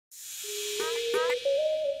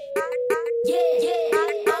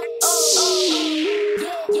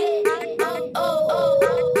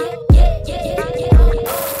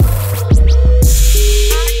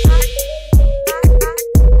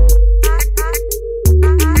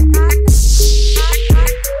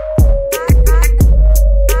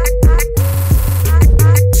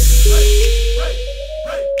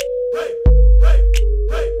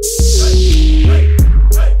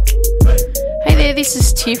This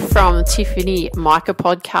is Tiff from the Tiffany Micah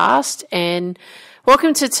podcast, and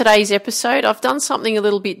welcome to today's episode. I've done something a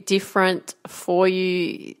little bit different for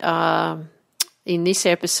you in this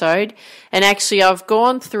episode, and actually I've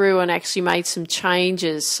gone through and actually made some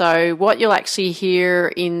changes. So what you'll actually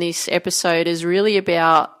hear in this episode is really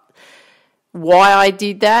about why I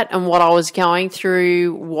did that and what I was going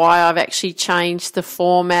through, why I've actually changed the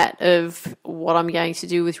format of what I'm going to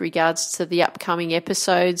do with regards to the upcoming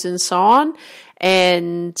episodes and so on.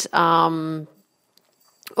 And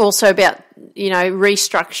also about,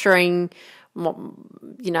 restructuring,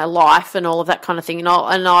 life and all of that kind of thing. And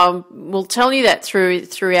I will tell you that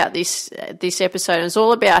throughout this episode. And it's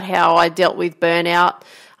all about how I dealt with burnout.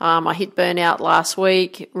 I hit burnout last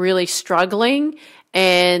week, really struggling.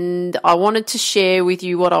 And I wanted to share with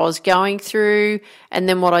you what I was going through and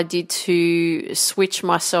then what I did to switch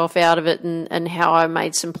myself out of it and how I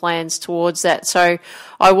made some plans towards that. So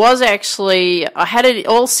I had it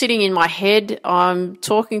all sitting in my head. I'm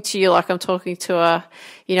talking to you like I'm talking to a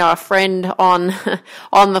friend on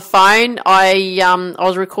the phone. I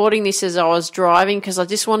was recording this as I was driving because I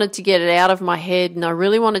just wanted to get it out of my head, and I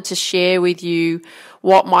really wanted to share with you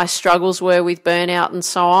what my struggles were with burnout and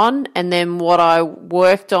so on, and then what I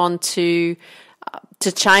worked on to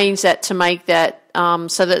change that, to make that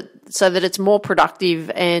so that it's more productive,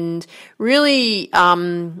 and really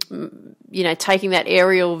taking that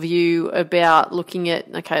aerial view about looking at,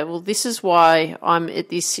 okay, well, this is why I'm at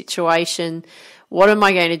this situation. What am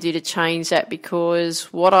I going to do to change that?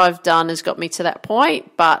 Because what I've done has got me to that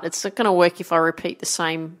point, but it's not going to work if I repeat the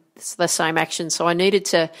same action. So I needed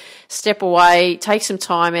to step away, take some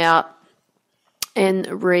time out, and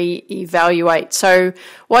reevaluate. So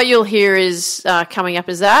what you'll hear is coming up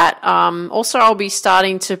is that. Also, I'll be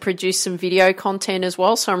starting to produce some video content as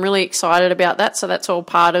well, so I'm really excited about that. So that's all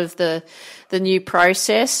part of the new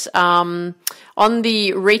process. On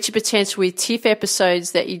the Reach Your Potential with Tiff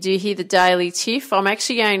episodes that you do hear, the daily Tiff, I'm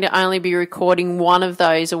actually going to only be recording one of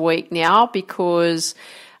those a week now because,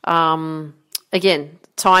 again,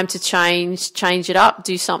 time to change it up,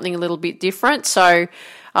 do something a little bit different. So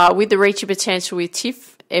with the Reach Your Potential with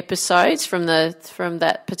Tiff episodes from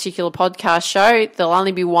that particular podcast show, there'll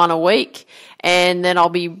only be one a week, and then I'll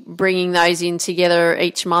be bringing those in together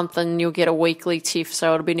each month, and you'll get a weekly Tiff.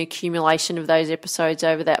 So it'll be an accumulation of those episodes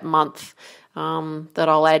over that month that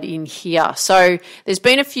I'll add in here. So there's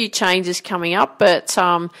been a few changes coming up, but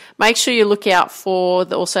make sure you look out for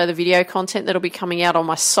also the video content that'll be coming out on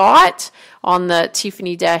my site, on the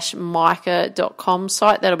tiffany-micah.com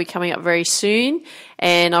site. That'll be coming up very soon,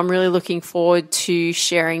 and I'm really looking forward to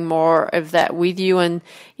sharing more of that with you, and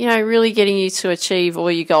really getting you to achieve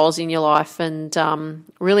all your goals in your life, and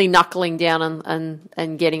really knuckling down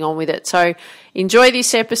and getting on with it. So enjoy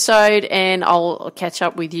this episode, and I'll catch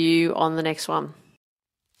up with you on the next one.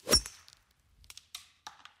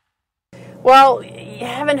 Well, you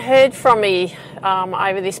haven't heard from me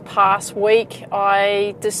over this past week.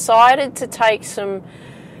 I decided to take some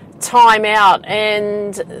time out,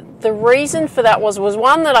 and the reason for that was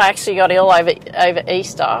one that I actually got ill over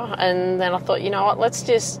Easter, and then I thought, you know what, let's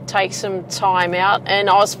just take some time out. And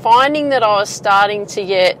I was finding that I was starting to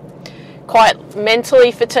get quite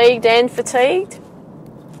mentally fatigued, and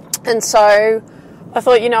so I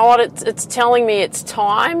thought, you know what, it's telling me it's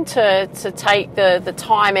time to take the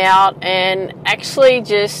time out and actually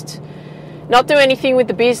just not do anything with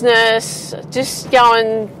the business, just go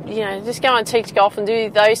and teach golf and do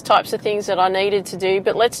those types of things that I needed to do.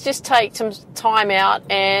 But let's just take some time out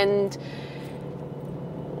and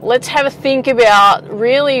let's have a think about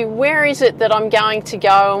really where is it that I'm going to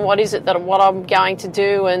go, and what is it what I'm going to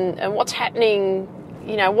do, and what's happening,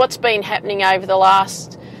 what's been happening over the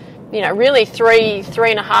last really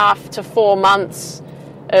 3.5 to 4 months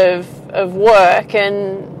of work,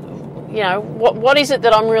 and what is it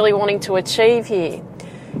that I'm really wanting to achieve here?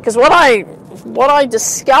 Because what I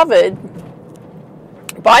discovered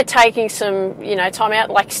by taking some time out,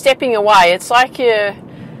 like stepping away, it's like I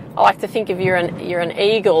like to think of you're an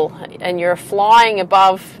eagle, and you're flying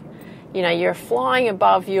above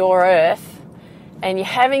your earth, and you're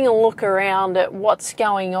having a look around at what's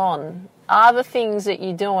going on. Are the things that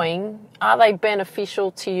you're doing, are they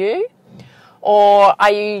beneficial to you? Or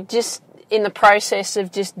are you just in the process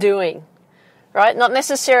of just doing? right? Not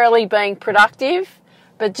necessarily being productive,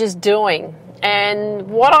 but just doing. And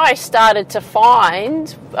what I started to find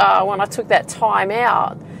when I took that time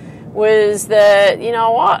out was that, you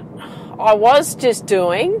know what, I was just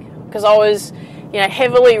doing, because I was,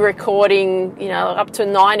 heavily recording, up to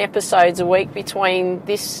 9 episodes a week between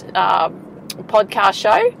this podcast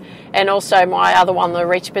show and also my other one, the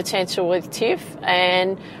Reach Potential with Tiff.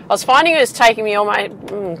 And I was finding it was taking me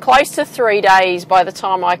almost close to 3 days by the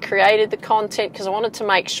time I created the content, because I wanted to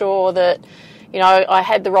make sure that, I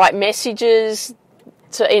had the right messages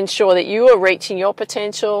to ensure that you are reaching your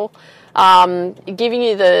potential, giving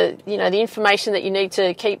you the information that you need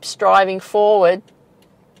to keep striving forward.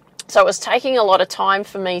 So it was taking a lot of time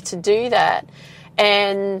for me to do that,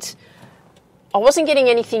 and I wasn't getting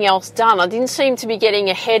anything else done. I didn't seem to be getting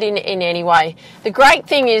ahead in any way. The great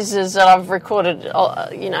thing is that I've recorded,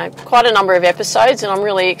 quite a number of episodes, and I'm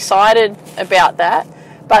really excited about that.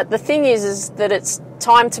 But the thing is that it's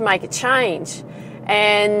time to make a change,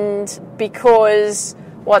 and because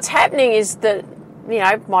what's happening is that,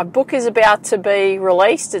 my book is about to be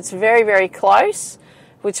released. It's very, very close,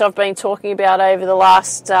 which I've been talking about over the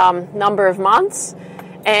last number of months.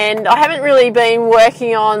 And I haven't really been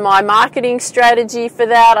working on my marketing strategy for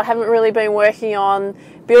that. I haven't really been working on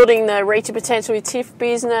building the Reach Your Potential with Tiff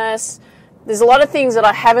business. There's a lot of things that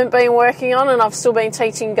I haven't been working on, and I've still been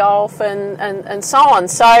teaching golf and so on.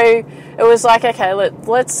 So it was like, okay,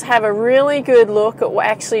 let's have a really good look at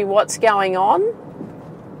actually what's going on.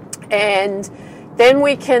 And then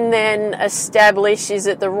we can then establish, is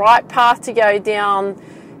it the right path to go down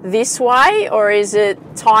this way, or is it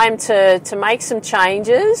time to make some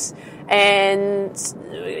changes and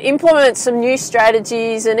implement some new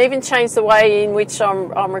strategies, and even change the way in which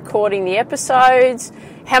I'm recording the episodes?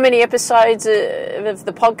 How many episodes of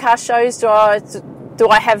the podcast shows do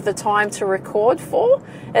I have the time to record for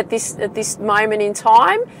at this moment in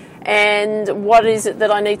time? And what is it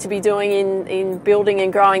that I need to be doing in building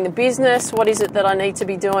and growing the business? What is it that I need to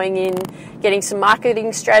be doing in getting some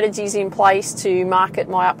marketing strategies in place to market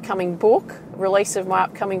my upcoming book, release of my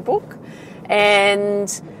upcoming book? And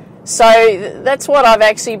so that's what I've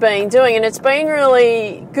actually been doing, and it's been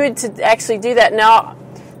really good to actually do that. Now,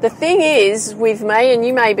 the thing is with me, and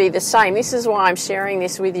you may be the same, this is why I'm sharing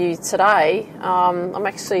this with you today. I'm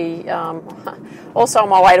actually also on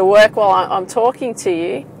my way to work while I'm talking to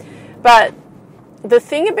you. But the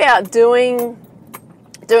thing about doing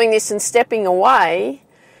this and stepping away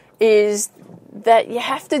is that you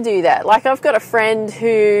have to do that. Like, I've got a friend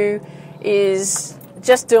who is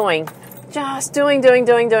just doing. Actually, I've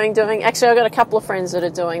got a couple of friends that are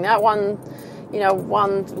doing that. One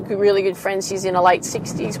really good friend, she's in her late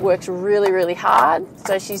 60s, works really, really hard.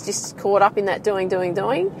 So she's just caught up in that doing.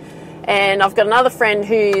 And I've got another friend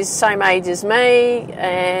who's same age as me,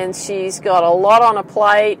 and she's got a lot on her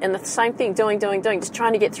plate, and the same thing, doing, just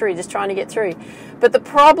trying to get through. But the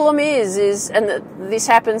problem is, and this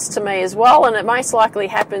happens to me as well, and it most likely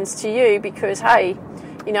happens to you, because, hey,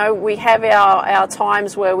 we have our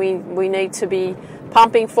times where we need to be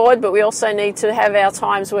pumping forward, but we also need to have our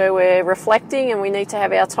times where we're reflecting, and we need to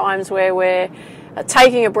have our times where we're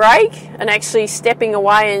taking a break and actually stepping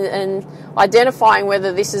away and identifying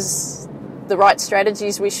whether this is the right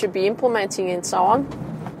strategies we should be implementing and so on.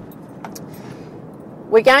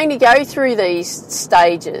 We're going to go through these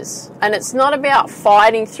stages, and it's not about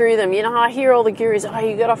fighting through them. I hear all the gurus,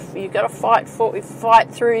 you got to fight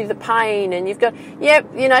through the pain, and you've got,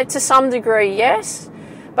 to some degree, yes.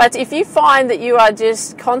 But if you find that you are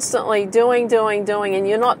just constantly doing, and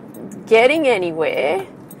you're not getting anywhere,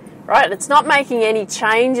 right? It's not making any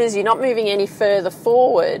changes. You're not moving any further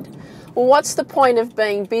forward. Well, what's the point of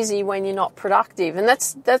being busy when you're not productive? And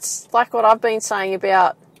that's like what I've been saying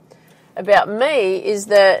about me, is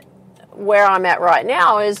that where I'm at right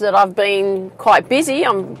now is that I've been quite busy.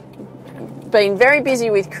 I'm been very busy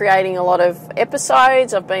with creating a lot of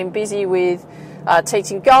episodes. I've been busy with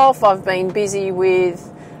teaching golf. I've been busy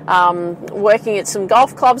with working at some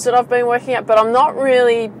golf clubs that I've been working at, but I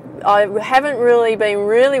haven't really been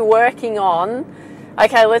working on,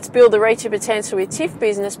 okay, let's build the Reach Your Potential with Tiff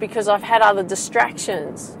business, because I've had other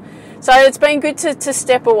distractions. So it's been good to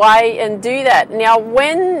step away and do that. Now,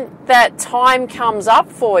 when that time comes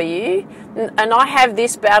up for you, and I have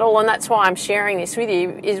this battle, and that's why I'm sharing this with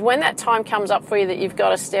you, is when that time comes up for you that you've got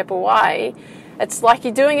to step away, it's like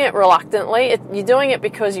you're doing it reluctantly. You're doing it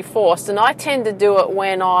because you're forced. And I tend to do it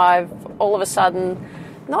when I've all of a sudden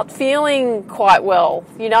not feeling quite well,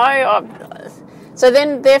 So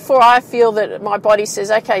then, therefore, I feel that my body says,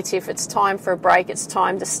 okay, Tiff, it's time for a break. It's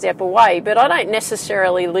time to step away. But I don't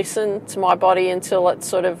necessarily listen to my body until it's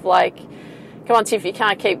sort of like come on, Tiff, you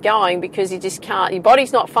can't keep going because you just can't, your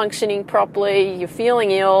body's not functioning properly, you're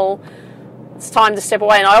feeling ill, it's time to step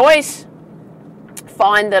away. And I always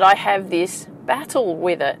find that I have this battle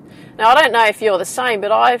with it. Now, I don't know if you're the same,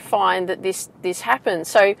 but I find that this happens.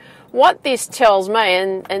 So what this tells me,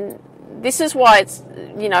 and this is why it's,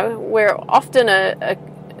 you know, we're often a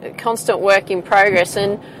constant work in progress,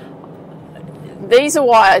 and this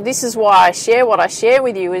is why I share what I share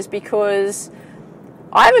with you, is because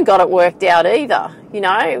I haven't got it worked out either. You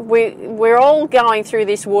know, we're all going through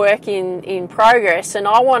this work in progress, and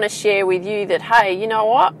I want to share with you that, hey, you know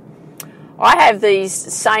what? I have these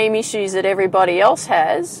same issues that everybody else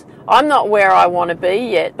has. I'm not where I want to be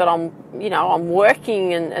yet, but I'm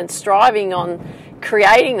working and striving on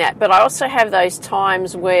creating that. But I also have those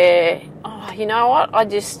times where, oh, you know what? I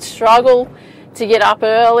just struggle to get up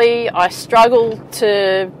early. I struggle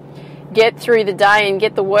to get through the day and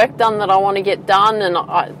get the work done that I want to get done, and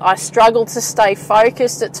I struggle to stay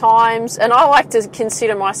focused at times. And I like to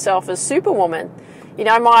consider myself as Superwoman. You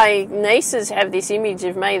know, my nieces have this image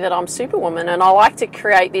of me that I'm Superwoman, and I like to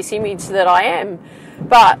create this image that I am.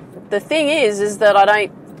 But the thing is that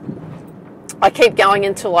I keep going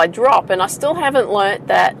until I drop, and I still haven't learnt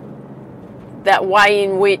that way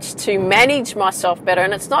in which to manage myself better.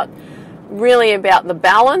 And it's not really about the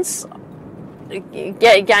balance,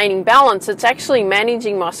 gaining balance, it's actually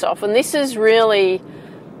managing myself. And this is really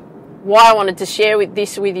why I wanted to share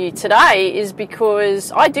this with you today, is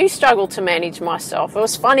because I do struggle to manage myself. It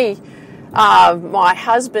was funny, my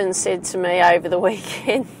husband said to me over the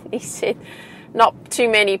weekend, he said, not too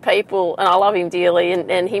many people, and I love him dearly,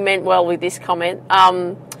 and he meant well with this comment,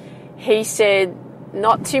 he said,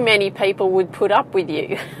 not too many people would put up with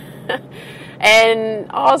you.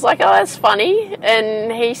 And I was like, oh, that's funny.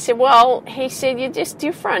 And he said, you're just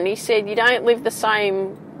different. He said, you don't live the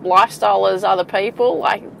same lifestyle as other people,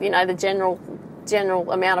 like, you know, the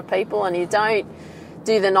general amount of people, and you don't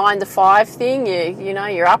do the 9 to 5 thing.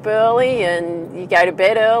 You're up early and you go to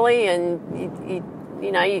bed early, and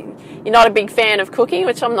you're not a big fan of cooking,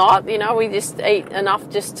 which I'm not. You know, we just eat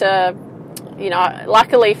enough just to, you know,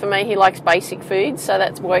 luckily for me, he likes basic food, so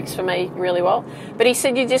that works for me really well. But he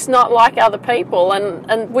said, you're just not like other people,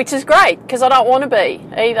 and which is great, because I don't want to be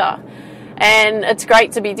either. And it's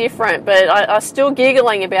great to be different, but I'm still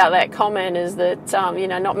giggling about that comment, is that,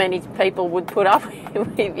 not many people would put up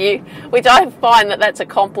with you, which I find that that's a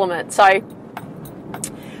compliment. So,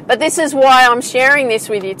 but this is why I'm sharing this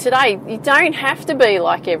with you today. You don't have to be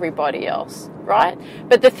like everybody else, right?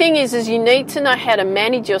 But the thing is you need to know how to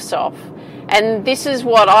manage yourself. And this is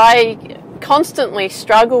what I constantly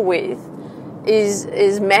struggle with,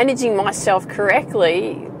 is managing myself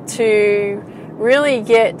correctly to really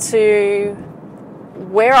get to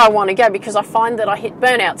where I want to go, because I find that I hit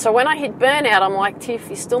burnout. So when I hit burnout, I'm like, Tiff,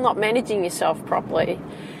 you're still not managing yourself properly.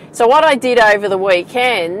 So what I did over the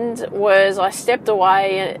weekend was I stepped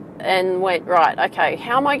away and went, right, okay,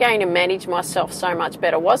 how am I going to manage myself so much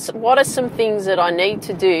better? What are some things that I need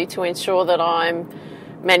to do to ensure that I'm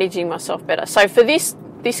managing myself better? So for this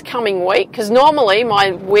coming week, because normally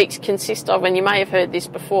my weeks consist of, and you may have heard this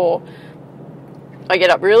before, I get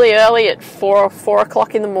up really early at 4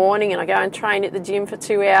 o'clock in the morning, and I go and train at the gym for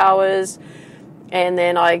 2 hours, and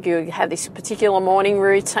then I have this particular morning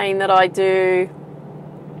routine that I do,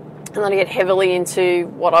 and then I get heavily into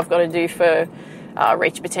what I've got to do for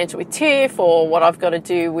Reach Potential with Tiff, or what I've got to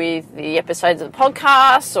do with the episodes of the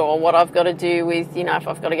podcast, or what I've got to do with, you know, if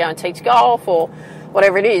I've got to go and teach golf or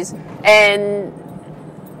whatever it is. And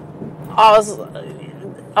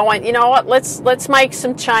I went, you know what, let's make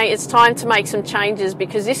some change. It's time to make some changes,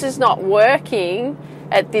 because this is not working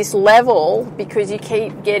at this level, because you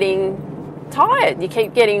keep getting tired. You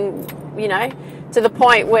keep getting, you know, to the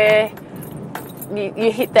point where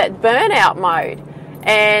you hit that burnout mode.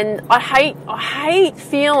 And I hate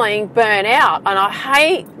feeling burnout, and I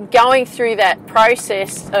hate going through that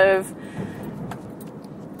process of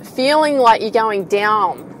feeling like you're going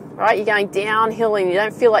down. Right, you're going downhill and you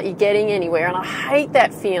don't feel like you're getting anywhere, and I hate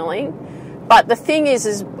that feeling. But the thing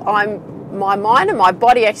is my mind and my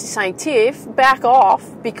body actually saying, Tiff, back off,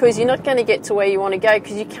 because you're not going to get to where you want to go,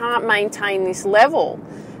 because you can't maintain this level.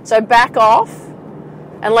 So back off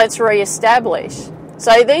and let's re-establish.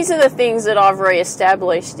 So these are the things that I've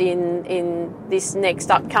re-established in this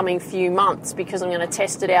next upcoming few months, because I'm going to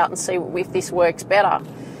test it out and see if this works better.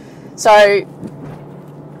 So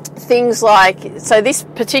things like, so this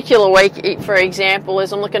particular week, for example,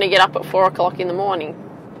 is I'm looking to get up at 4 o'clock in the morning.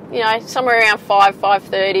 You know, somewhere around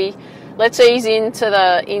 5:30. Let's ease into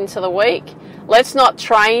the week. Let's not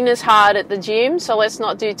train as hard at the gym, so let's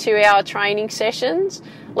not do 2-hour training sessions.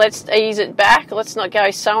 let's ease it back. Let's not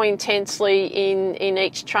go so intensely in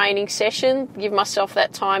each training session. Give myself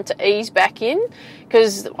that time to ease back in,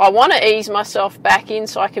 because I want to ease myself back in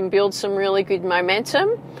so I can build some really good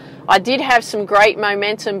momentum. I did have some great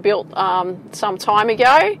momentum built some time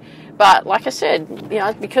ago, but like I said,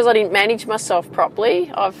 because I didn't manage myself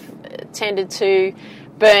properly, I've tended to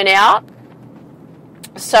burn out.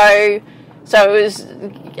 So it was,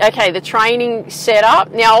 okay, the training set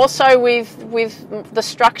up. Now also with the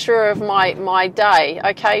structure of my day,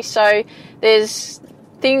 okay, so there's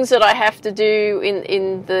things that I have to do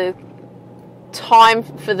in the time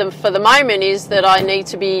for the moment is that I need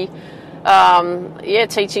to be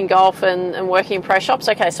teaching golf and working in pro shops.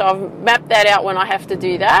 Okay, so I've mapped that out when I have to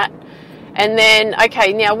do that. And then,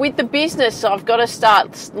 okay, now with the business, I've got to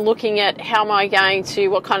start looking at how am I going to,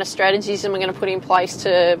 what kind of strategies am I going to put in place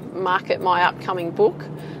to market my upcoming book,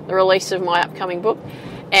 the release of my upcoming book.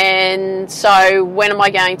 And so when am I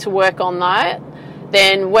going to work on that?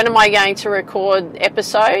 Then when am I going to record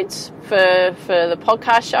episodes for the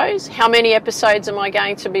podcast shows? How many episodes am I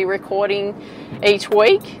going to be recording each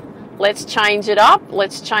week? Let's change it up.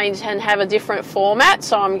 Let's change and have a different format.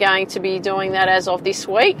 So I'm going to be doing that as of this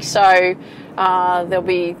week. So there'll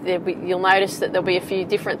be you'll notice that there'll be a few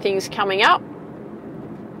different things coming up.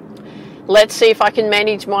 Let's see if I can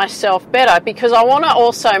manage myself better, because I want to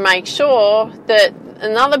also make sure that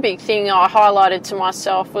another big thing I highlighted to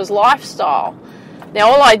myself was lifestyle. Now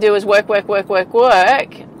all I do is work.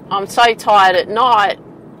 I'm so tired at night,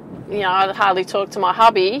 I hardly talk to my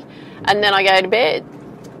hubby, and then I go to bed.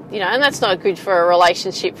 And that's not good for a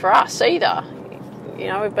relationship for us either.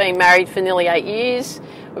 We've been married for nearly 8 years.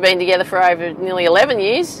 We've been together for over nearly 11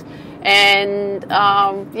 years. And,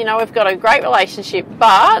 we've got a great relationship.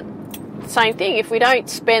 But, same thing, if we don't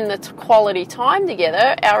spend the quality time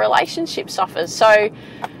together, our relationship suffers. So,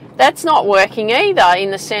 that's not working either,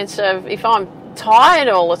 in the sense of if I'm tired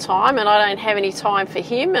all the time and I don't have any time for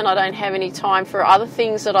him and I don't have any time for other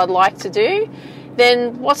things that I'd like to do,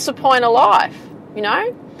 then what's the point of life,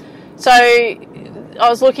 So I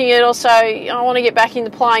was looking at also, I want to get back into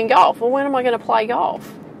playing golf. Well, when am I going to play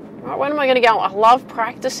golf? Right, when am I going to go? I love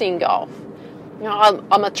practicing golf.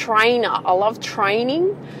 I'm a trainer. I love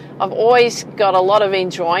training. I've always got a lot of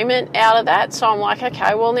enjoyment out of that. So I'm like,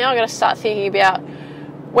 okay, well, now I've got to start thinking about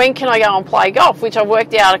when can I go and play golf, which I've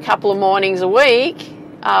worked out a couple of mornings a week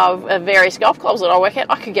at various golf clubs that I work at.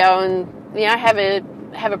 I could go and,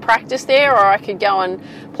 have a practice there, or I could go and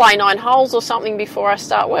play 9 holes or something before I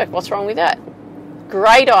start work. What's wrong with that?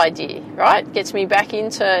 Great idea, right? Gets me back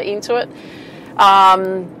into it.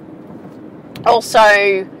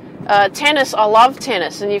 Also, tennis. I love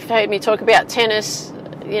tennis, and you've heard me talk about tennis.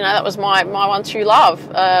 That was my one true love,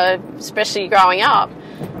 especially growing up.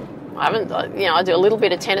 I haven't, I do a little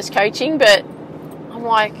bit of tennis coaching, but I'm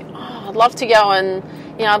like, I'd love to go and,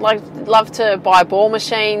 I'd love to buy a ball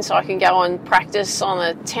machine so I can go and practice on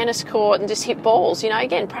a tennis court and just hit balls.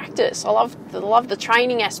 Again, practice. I love the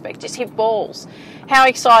training aspect. Just hit balls. How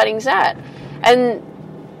exciting is that? And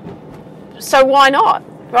so why not?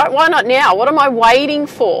 Right? Why not now? What am I waiting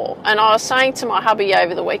for? And I was saying to my hubby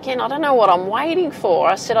over the weekend, I don't know what I'm waiting for.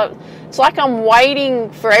 I said, it's like I'm waiting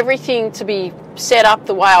for everything to be set up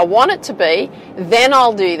the way I want it to be, then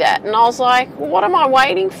I'll do that. And I was like, well, what am I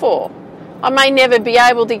waiting for? I may never be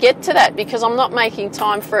able to get to that because I'm not making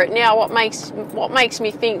time for it now. What makes me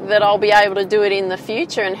think that I'll be able to do it in the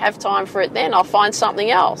future and have time for it then? I'll find something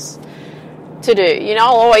else to do.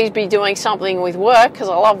 I'll always be doing something with work because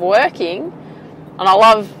I love working, and I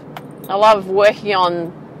love working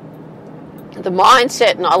on the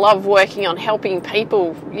mindset, and I love working on helping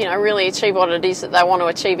people, really achieve what it is that they want to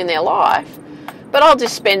achieve in their life. But I'll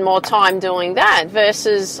just spend more time doing that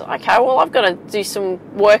versus, okay, well, I've got to do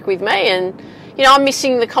some work with me, and, I'm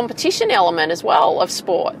missing the competition element as well of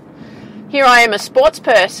sport. Here I am, a sports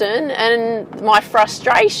person, and my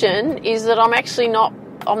frustration is that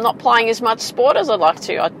I'm not playing as much sport as I'd like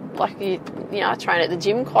to. I train at the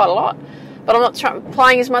gym quite a lot, but I'm not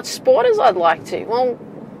playing as much sport as I'd like to. Well,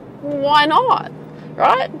 why not,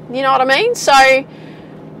 right? You know what I mean? So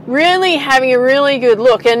really having a really good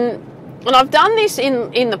look, and I've done this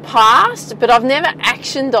in the past, but I've never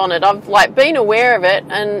actioned on it. I've been aware of it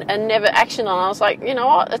and never actioned on it. I was like, you know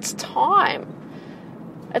what? It's time.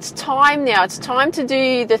 It's time now. It's time to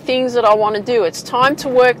do the things that I want to do. It's time to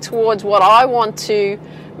work towards what I want to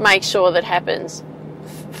make sure that happens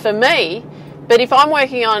for me. But if I'm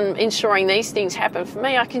working on ensuring these things happen for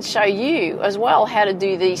me, I can show you as well how to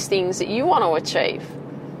do these things that you want to achieve.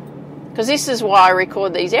 Because this is why I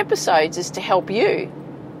record these episodes, is to help you.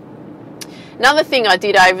 Another thing I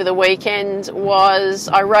did over the weekend was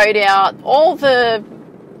I wrote out all the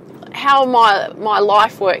how my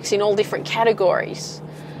life works in all different categories.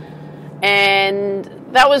 And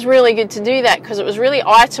that was really good to do that, because it was really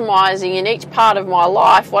itemising in each part of my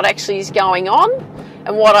life what actually is going on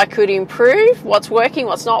and what I could improve, what's working,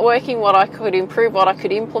 what's not working, what I could improve, what I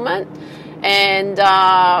could implement. And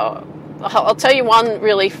I'll tell you one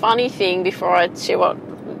really funny thing before I share what,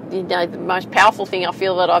 the most powerful thing I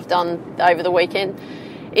feel that I've done over the weekend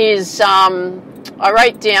is I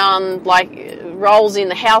wrote down like roles in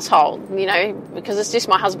the household, because it's just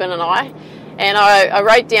my husband and I. And I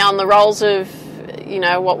wrote down the roles of,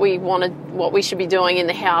 what we should be doing in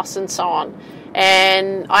the house and so on.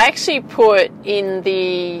 And I actually put in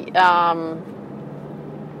the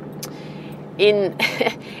in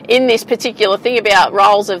this particular thing about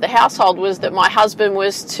roles of the household was that my husband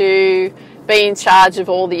was to be in charge of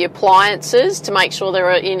all the appliances to make sure they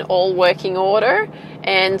were in all working order.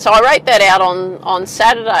 And so I wrote that out on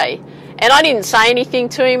Saturday. And I didn't say anything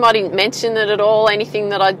to him. I didn't mention it at all, anything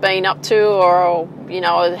that I'd been up to, or,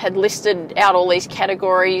 I had listed out all these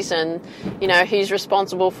categories and, who's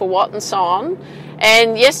responsible for what and so on.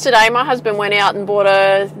 And yesterday my husband went out and bought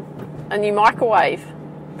a new microwave.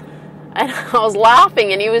 And I was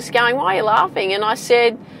laughing, and he was going, "Why are you laughing?" And I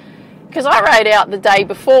said, because I wrote out the day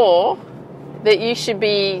before that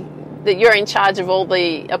you're in charge of all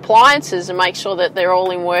the appliances and make sure that they're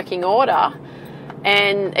all in working order.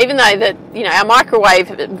 And even though that, our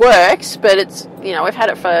microwave works, but it's, we've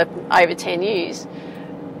had it for over 10 years,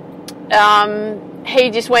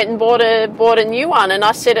 he just went and bought a new one. And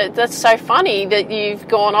I said, "That's so funny that you've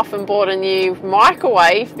gone off and bought a new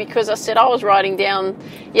microwave," because I said I was writing down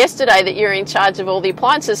yesterday that you're in charge of all the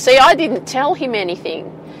appliances. See, I didn't tell him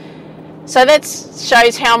anything. So that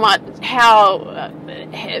shows how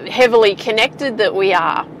heavily connected that we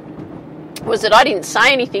are. Was that I didn't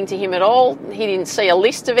say anything to him at all. He didn't see a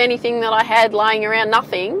list of anything that I had laying around,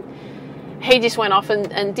 nothing. He just went off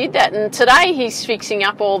and did that. And today he's fixing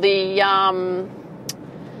up all the,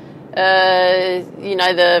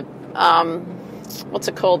 what's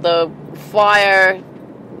it called, the fire,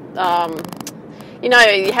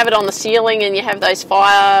 you have it on the ceiling and you have those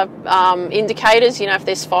fire indicators, if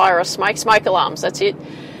there's fire or smoke alarms, that's it.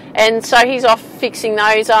 And so he's off fixing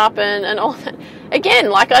those up and all that. Again,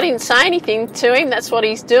 like I didn't say anything to him, that's what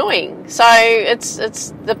he's doing. So it's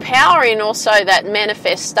the power in also that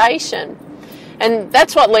manifestation. And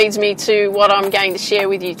that's what leads me to what I'm going to share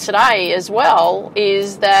with you today as well,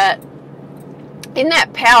 is that in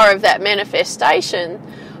that power of that manifestation,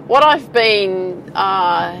 what I've been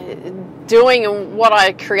doing and what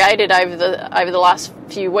I created over the last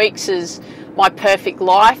few weeks is my perfect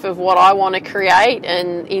life of what I want to create,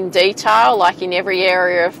 and in detail, like in every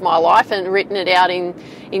area of my life, and written it out in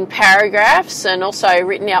paragraphs, and also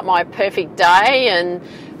written out my perfect day and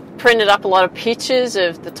printed up a lot of pictures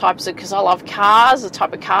of the types of, because I love cars, the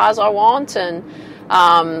type of cars I want, and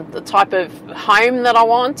the type of home that I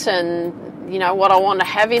want, and what I want to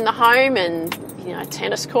have in the home, and a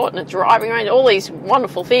tennis court and a driving range, all these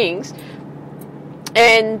wonderful things.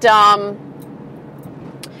 And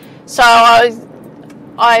so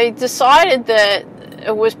I decided that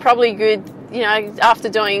it was probably good, after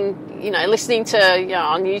doing, listening to,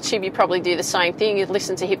 on YouTube, you probably do the same thing. You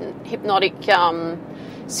listen to hypnotic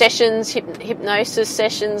sessions, hypnosis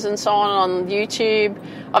sessions and so on YouTube.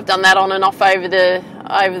 I've done that on and off over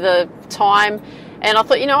the time. And I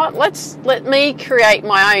thought, let me create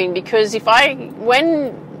my own, because I'm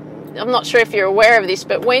not sure if you're aware of this,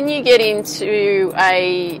 but when you get into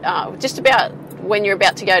just about when you're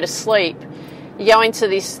about to go to sleep, you go into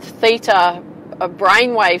this theta, a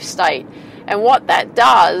brainwave state. And what that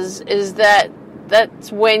does is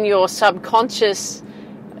that's when your subconscious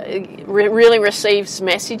really receives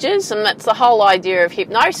messages. And that's the whole idea of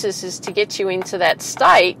hypnosis, is to get you into that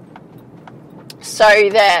state so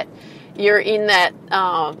that you're in that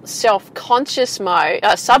subconscious mode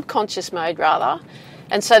rather,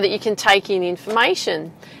 and so that you can take in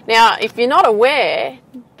information. Now, if you're not aware,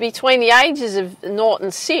 between the ages of 0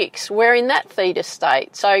 and 6, we're in that theta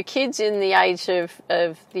state. So kids in the age of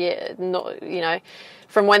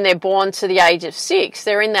from when they're born to the age of 6,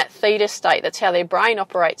 they're in that theta state. That's how their brain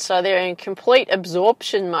operates. So they're in complete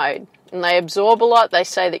absorption mode, and they absorb a lot. They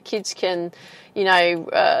say that kids can,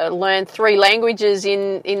 learn 3 languages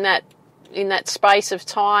in that space of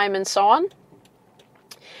time and so on.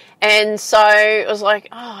 And so I was like,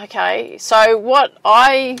 oh, okay. So what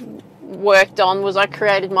I worked on was I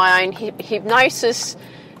created my own hypnosis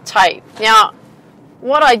tape. Now,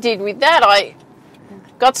 what I did with that, I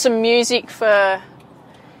got some music for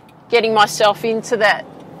getting myself into that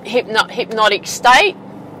hypnotic state,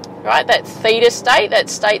 right? That theta state,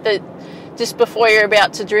 that state that just before you're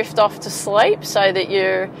about to drift off to sleep so that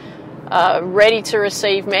you're ready to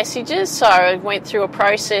receive messages. So I went through a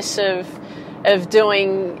process of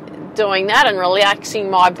doing that and relaxing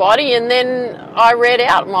my body, and then I read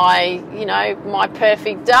out my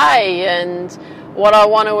perfect day and what I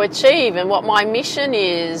want to achieve and what my mission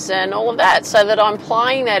is and all of that, so that I'm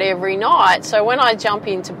playing that every night. So when I jump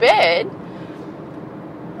into bed,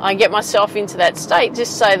 I get myself into that state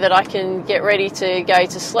just so that I can get ready to go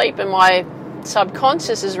to sleep and my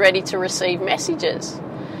subconscious is ready to receive messages.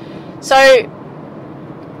 So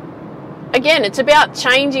again, it's about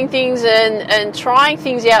changing things and trying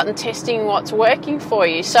things out and testing what's working for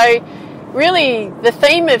you. So really the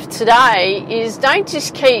theme of today is don't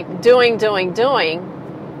just keep doing.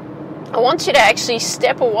 I want you to actually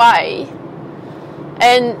step away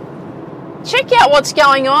and check out what's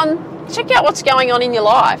going on. Check out what's going on in your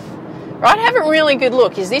life, right? Have a really good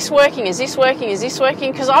look. Is this working? Is this working? Is this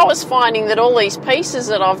working? Because I was finding that all these pieces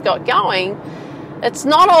that I've got going, it's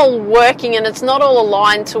not all working and it's not all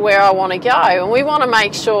aligned to where I want to go. And we want to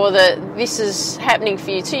make sure that this is happening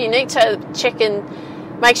for you too. You need to check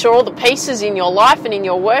and make sure all the pieces in your life and in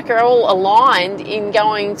your work are all aligned in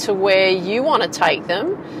going to where you want to take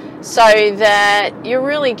them, so that you're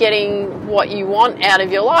really getting what you want out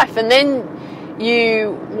of your life. And then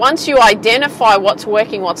once you identify what's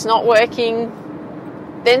working, what's not working,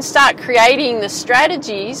 then start creating the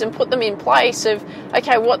strategies and put them in place of,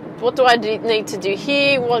 okay, what do I need to do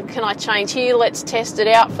here? What can I change here? Let's test it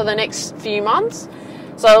out for the next few months.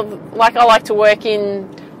 So like I like to work in,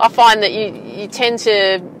 I find that you tend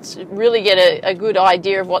to really get a good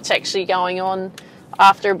idea of what's actually going on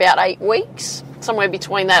after about 8 weeks, somewhere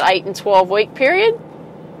between that 8 and 12 week period.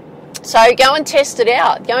 So go and test it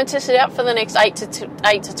out. Go and test it out for the next 8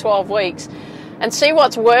 to 12 weeks and see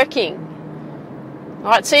what's working. All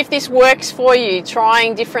right, see if this works for you,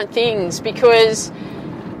 trying different things, because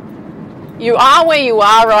you are where you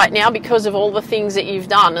are right now because of all the things that you've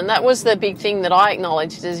done. And that was the big thing that I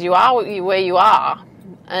acknowledged, is you are where you are.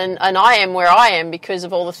 And I am where I am because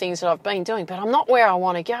of all the things that I've been doing, but I'm not where I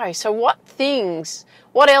want to go. So what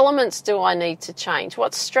elements do I need to change?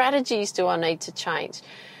 What strategies do I need to change?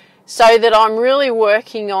 So that I'm really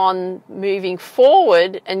working on moving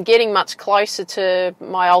forward and getting much closer to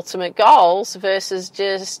my ultimate goals versus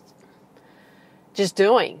just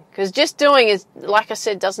doing. Because just doing is, like I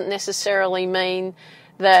said, doesn't necessarily mean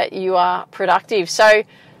that you are productive. So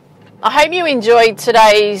I hope you enjoyed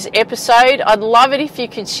today's episode. I'd love it if you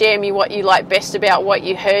could share me what you like best about what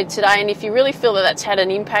you heard today. And if you really feel that that's had an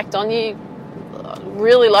impact on you, I'd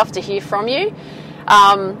really love to hear from you.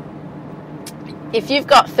 If you've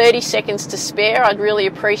got 30 seconds to spare, I'd really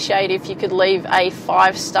appreciate if you could leave a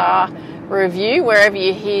 5-star review wherever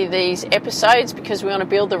you hear these episodes, because we want to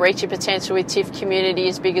build the Reach Your Potential with Tiff community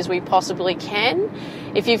as big as we possibly can.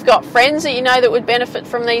 If you've got friends that you know that would benefit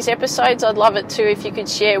from these episodes, I'd love it too if you could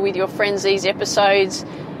share with your friends these episodes.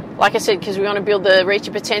 Like I said, because we want to build the Reach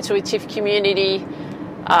Your Potential with Tiff community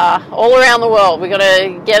all around the world. We've got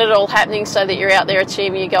to get it all happening so that you're out there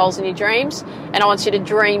achieving your goals and your dreams. And I want you to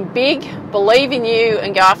dream big, believe in you,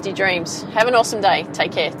 and go after your dreams. Have an awesome day.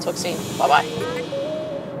 Take care. Talk soon. Bye-bye.